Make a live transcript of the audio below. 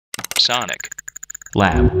Sonic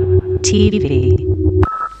Lab TV.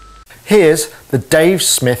 Here's the Dave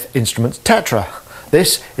Smith Instruments Tetra.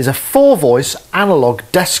 This is a 4-voice analog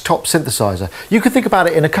desktop synthesizer. You could think about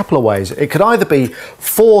it in a couple of ways. It could either be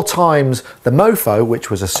 4 times the Mofo, which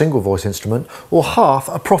was a single voice instrument, or half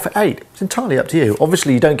a Prophet 8. It's entirely up to you.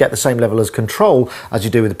 Obviously you don't get the same level of control as you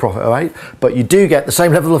do with the Prophet 08, but you do get the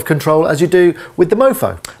same level of control as you do with the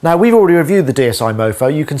Mofo. Now, we've already reviewed the DSI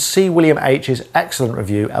Mofo. You can see William H's excellent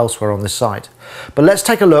review elsewhere on this site. But let's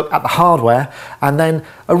take a look at the hardware and then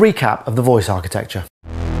a recap of the voice architecture.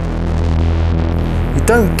 You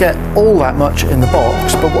don't get all that much in the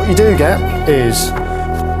box, but what you do get is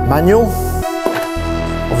manual,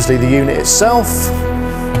 obviously the unit itself,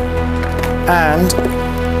 and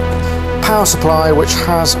power supply, which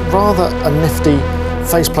has rather a nifty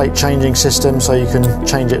faceplate changing system, so you can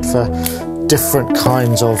change it for different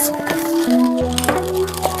kinds of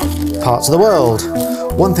parts of the world.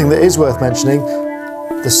 One thing that is worth mentioning,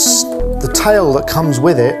 the tail that comes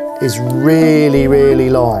with it is really, really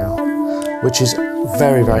long, which is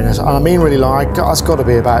very, very nice. And I mean really long, it's got to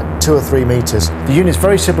be about 2 or 3 meters. The unit's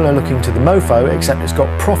very similar looking to the Mofo, except it's got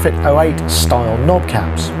Prophet 08 style knob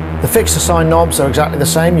caps. The fixed assign knobs are exactly the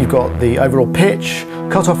same. You've got the overall pitch,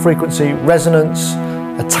 cutoff frequency, resonance,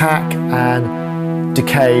 attack, and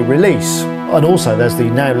decay release. And also there's the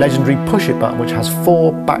now legendary push it button, which has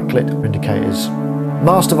 4 backlit indicators.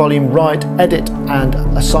 Master volume, write, edit, and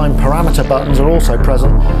assign parameter buttons are also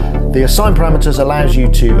present. The assign parameters allows you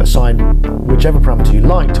to assign whichever parameter you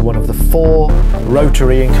like to one of the 4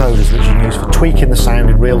 rotary encoders, which you can use for tweaking the sound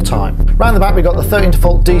in real time. Round the back we've got the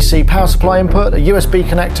 13-volt DC power supply input, a USB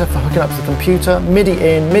connector for hooking up to the computer, MIDI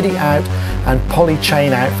in, MIDI out, and poly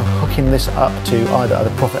chain out for hooking this up to either a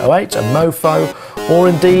Prophet 08, a Mofo, or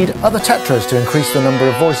indeed other Tetras to increase the number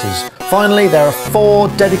of voices. Finally, there are 4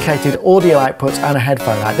 dedicated audio outputs and a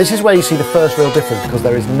headphone out. This is where you see the first real difference, because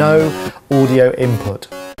there is no audio input.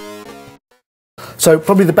 So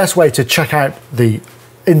probably the best way to check out the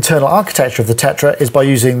internal architecture of the Tetra is by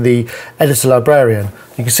using the editor librarian.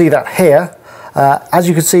 You can see that here. As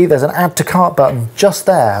you can see, there's an add to cart button just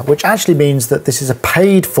there, which actually means that this is a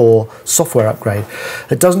paid for software upgrade.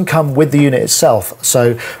 It doesn't come with the unit itself.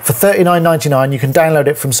 So for $39.99, you can download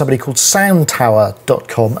it from somebody called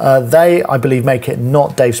soundtower.com. They, I believe, make it,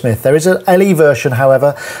 not Dave Smith. There is an LE version,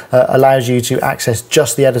 however, allows you to access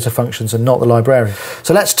just the editor functions and not the librarian.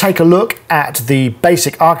 So let's take a look at the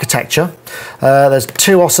basic architecture. There's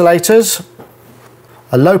 2 oscillators,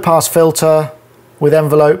 a low pass filter with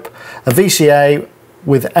envelope, a VCA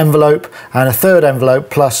with envelope, and a 3rd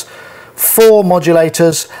envelope, plus 4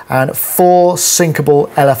 modulators and 4 syncable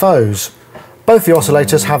LFOs. Both the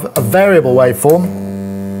oscillators have a variable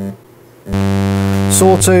waveform,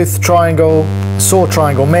 sawtooth, triangle, saw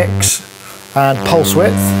triangle mix, and pulse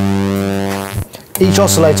width. Each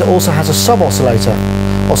oscillator also has a sub-oscillator.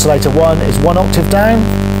 Oscillator 1 is 1 octave down,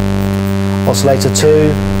 oscillator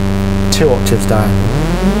 2, 2 octaves down.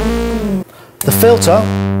 The filter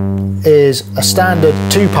is a standard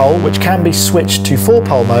 2-pole, which can be switched to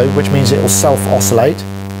 4-pole mode, which means it will self-oscillate.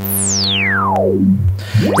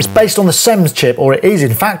 It's based on the SEMS chip, or it is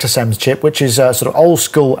in fact a SEMS chip, which is a sort of old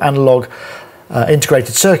school analog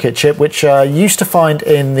integrated circuit chip, which you used to find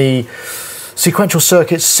in the sequential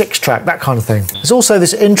circuits 6-track, that kind of thing. There's also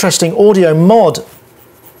this interesting audio mod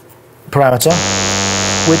parameter,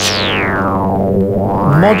 which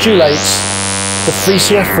modulates the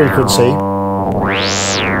 3CF frequency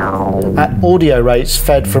at audio rates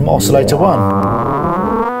fed from oscillator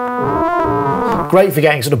 1. Great for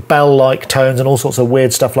getting sort of bell-like tones and all sorts of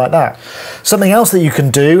weird stuff like that. Something else that you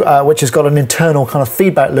can do, which has got an internal kind of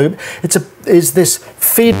feedback loop, is this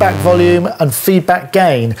feedback volume and feedback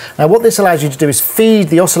gain. Now what this allows you to do is feed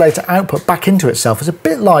the oscillator output back into itself. It's a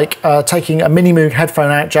bit like taking a Mini-Moog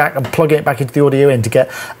headphone out jack and plugging it back into the audio in to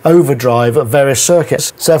get overdrive of various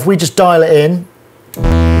circuits. So if we just dial it in,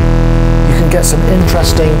 you can get some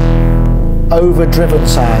interesting overdriven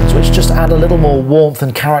sounds, which just add a little more warmth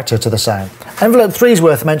and character to the sound. Envelope 3 is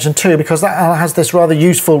worth mention too, because that has this rather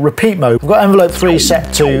useful repeat mode. We've got envelope 3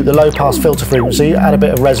 set to the low pass filter frequency, add a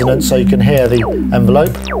bit of resonance so you can hear the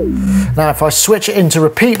envelope. Now if I switch it into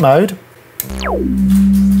repeat mode,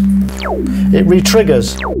 it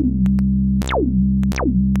re-triggers.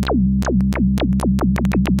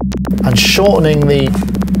 And shortening the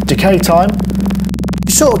decay time,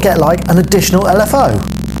 you sort of get like an additional LFO.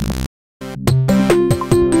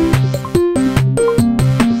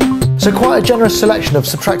 So quite a generous selection of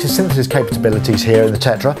subtractive synthesis capabilities here in the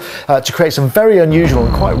Tetra to create some very unusual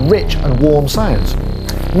and quite rich and warm sounds.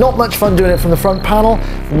 Not much fun doing it from the front panel.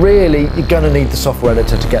 Really, you're going to need the software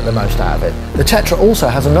editor to get the most out of it. The Tetra also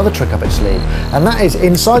has another trick up its sleeve, and that is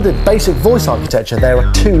inside the basic voice architecture there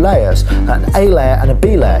are two layers, an A layer and a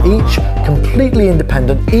B layer, each completely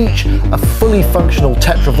independent, each a fully functional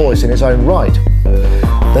Tetra voice in its own right.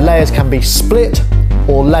 The layers can be split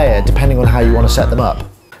or layered depending on how you want to set them up.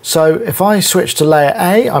 So if I switch to layer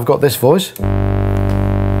A, I've got this voice.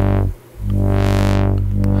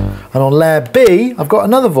 And on layer B, I've got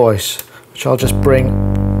another voice, which I'll just bring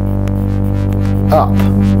up.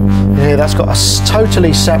 Here, that's got a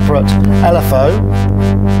totally separate LFO.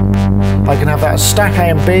 I can have that as stack A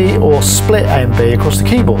and B or split A and B across the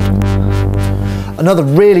keyboard. Another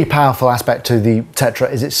really powerful aspect to the Tetra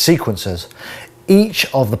is its sequencers. Each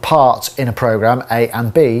of the parts in a program, A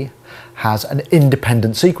and B, has an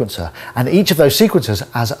independent sequencer, and each of those sequencers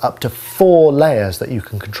has up to 4 layers that you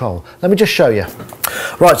can control. Let me just show you.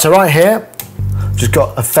 Right, so right here, just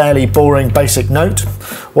got a fairly boring basic note.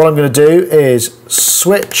 What I'm going to do is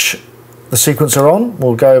switch the sequencer on.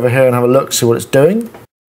 We'll go over here and have a look, see what it's doing.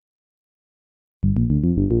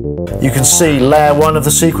 You can see layer 1 of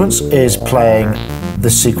the sequence is playing the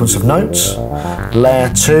sequence of notes. Layer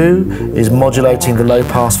 2 is modulating the low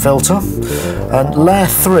pass filter, and layer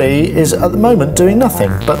 3 is at the moment doing nothing,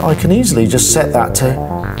 but I can easily just set that to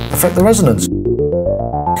affect the resonance.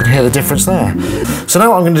 You can hear the difference there. So now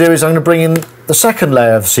what I'm going to do is I'm going to bring in the second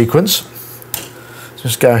layer of the sequence.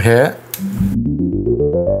 Just go here.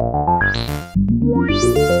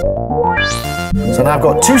 So now I've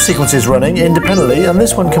got 2 sequences running independently, and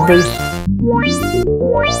this one can be,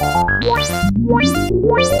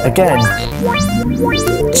 again,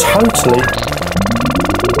 totally.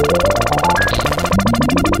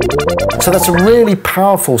 So that's a really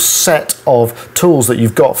powerful set of tools that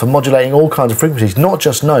you've got for modulating all kinds of frequencies, not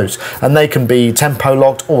just notes, and they can be tempo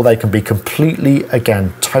locked or they can be completely,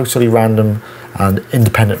 again, totally random and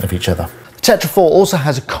independent of each other. Tetra 4 also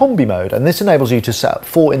has a combi mode, and this enables you to set up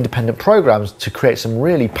 4 independent programs to create some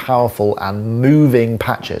really powerful and moving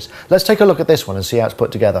patches. Let's take a look at this one and see how it's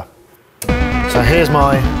put together. So here's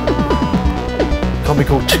my combi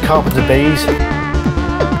called Carpenter Bees.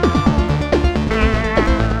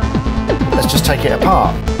 Let's just take it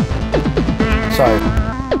apart. So,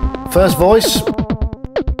 first voice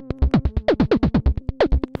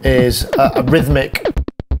is a rhythmic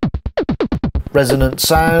resonant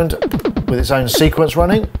sound with its own sequence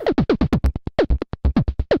running.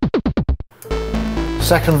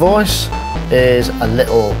 Second voice is a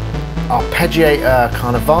little arpeggiator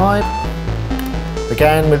kind of vibe,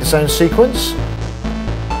 again with its own sequence.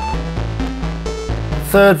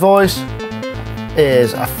 Third voice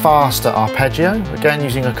is a faster arpeggio, again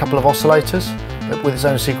using a couple of oscillators with its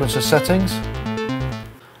own sequence of settings.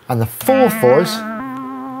 And the fourth voice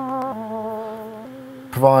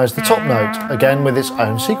provides the top note, again with its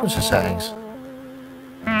own sequence of settings.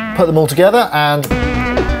 Put them all together, and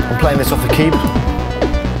I'm playing this off the keyboard.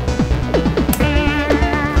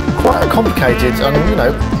 Quite complicated and, you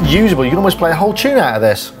know, usable. You can almost play a whole tune out of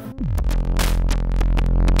this.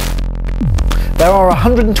 There are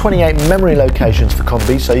 128 memory locations for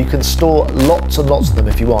combi, so you can store lots and lots of them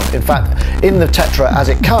if you want. In fact, in the Tetra as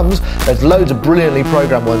it comes, there's loads of brilliantly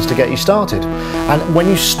programmed ones to get you started. And when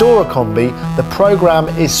you store a combi, the program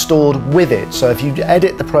is stored with it. So if you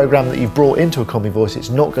edit the program that you've brought into a combi voice, it's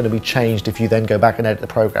not going to be changed if you then go back and edit the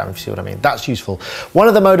program, if you see what I mean. That's useful. One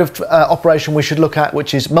of the mode of operation we should look at,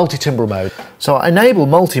 which is multi-timbral mode. So I enable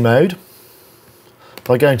multi-mode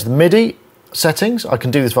by going to the MIDI settings. I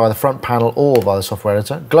can do this via the front panel or via the software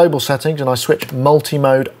editor. Global settings, and I switch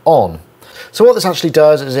multi-mode on. So what this actually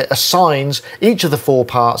does is it assigns each of the 4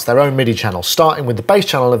 parts their own MIDI channel, starting with the bass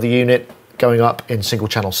channel of the unit, going up in single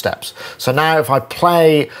channel steps. So now if I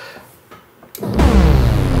play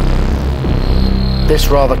this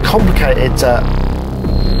rather complicated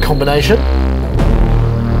combination,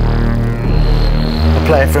 I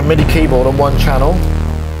play it from MIDI keyboard on one channel,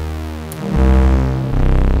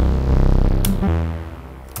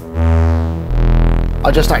 I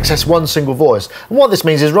just access one single voice. And what this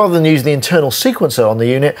means is rather than use the internal sequencer on the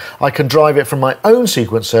unit, I can drive it from my own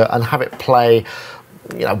sequencer and have it play,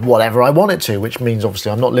 you know, whatever I want it to, which means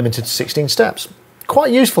obviously I'm not limited to 16 steps.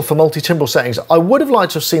 Quite useful for multi-timbral settings. I would have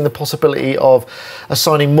liked to have seen the possibility of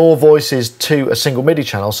assigning more voices to a single MIDI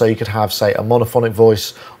channel, so you could have, say, a monophonic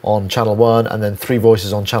voice on channel 1 and then 3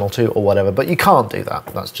 voices on channel 2 or whatever, but you can't do that.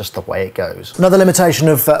 That's just the way it goes. Another limitation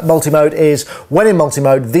of multi-mode is when in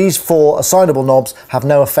multi-mode, these 4 assignable knobs have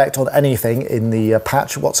no effect on anything in the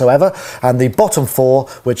patch whatsoever, and the bottom 4,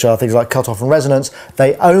 which are things like cutoff and resonance,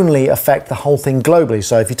 they only affect the whole thing globally.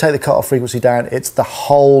 So if you take the cutoff frequency down, it's the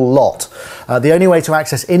whole lot. The only way way to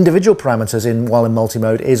access individual parameters while in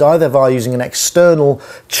multi-mode is either via using an external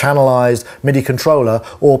channelized MIDI controller,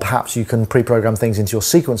 or perhaps you can pre-program things into your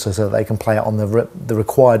sequencer so that they can play it on the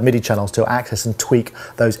required MIDI channels to access and tweak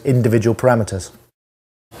those individual parameters.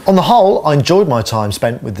 On the whole, I enjoyed my time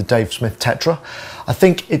spent with the Dave Smith Tetra. I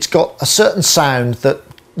think it's got a certain sound that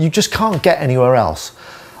you just can't get anywhere else.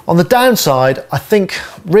 On the downside, I think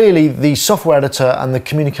really the software editor and the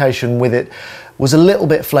communication with it was a little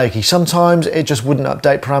bit flaky. Sometimes it just wouldn't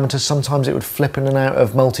update parameters, sometimes it would flip in and out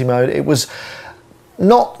of multi-mode. It was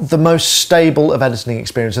not the most stable of editing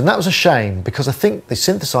experience, and that was a shame because I think the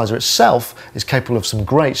synthesizer itself is capable of some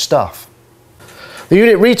great stuff. The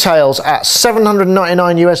unit retails at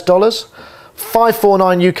 $799 US,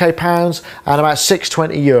 549 UK pounds, and about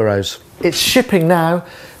 620 euros. It's shipping now,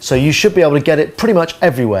 so you should be able to get it pretty much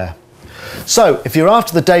everywhere. So if you're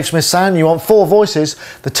after the Dave Smith sound and you want 4 voices,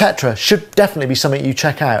 the Tetra should definitely be something you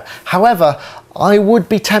check out. However, I would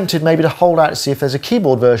be tempted maybe to hold out to see if there's a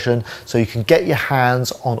keyboard version so you can get your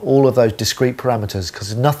hands on all of those discrete parameters,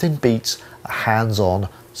 because nothing beats a hands-on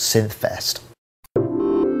synth fest.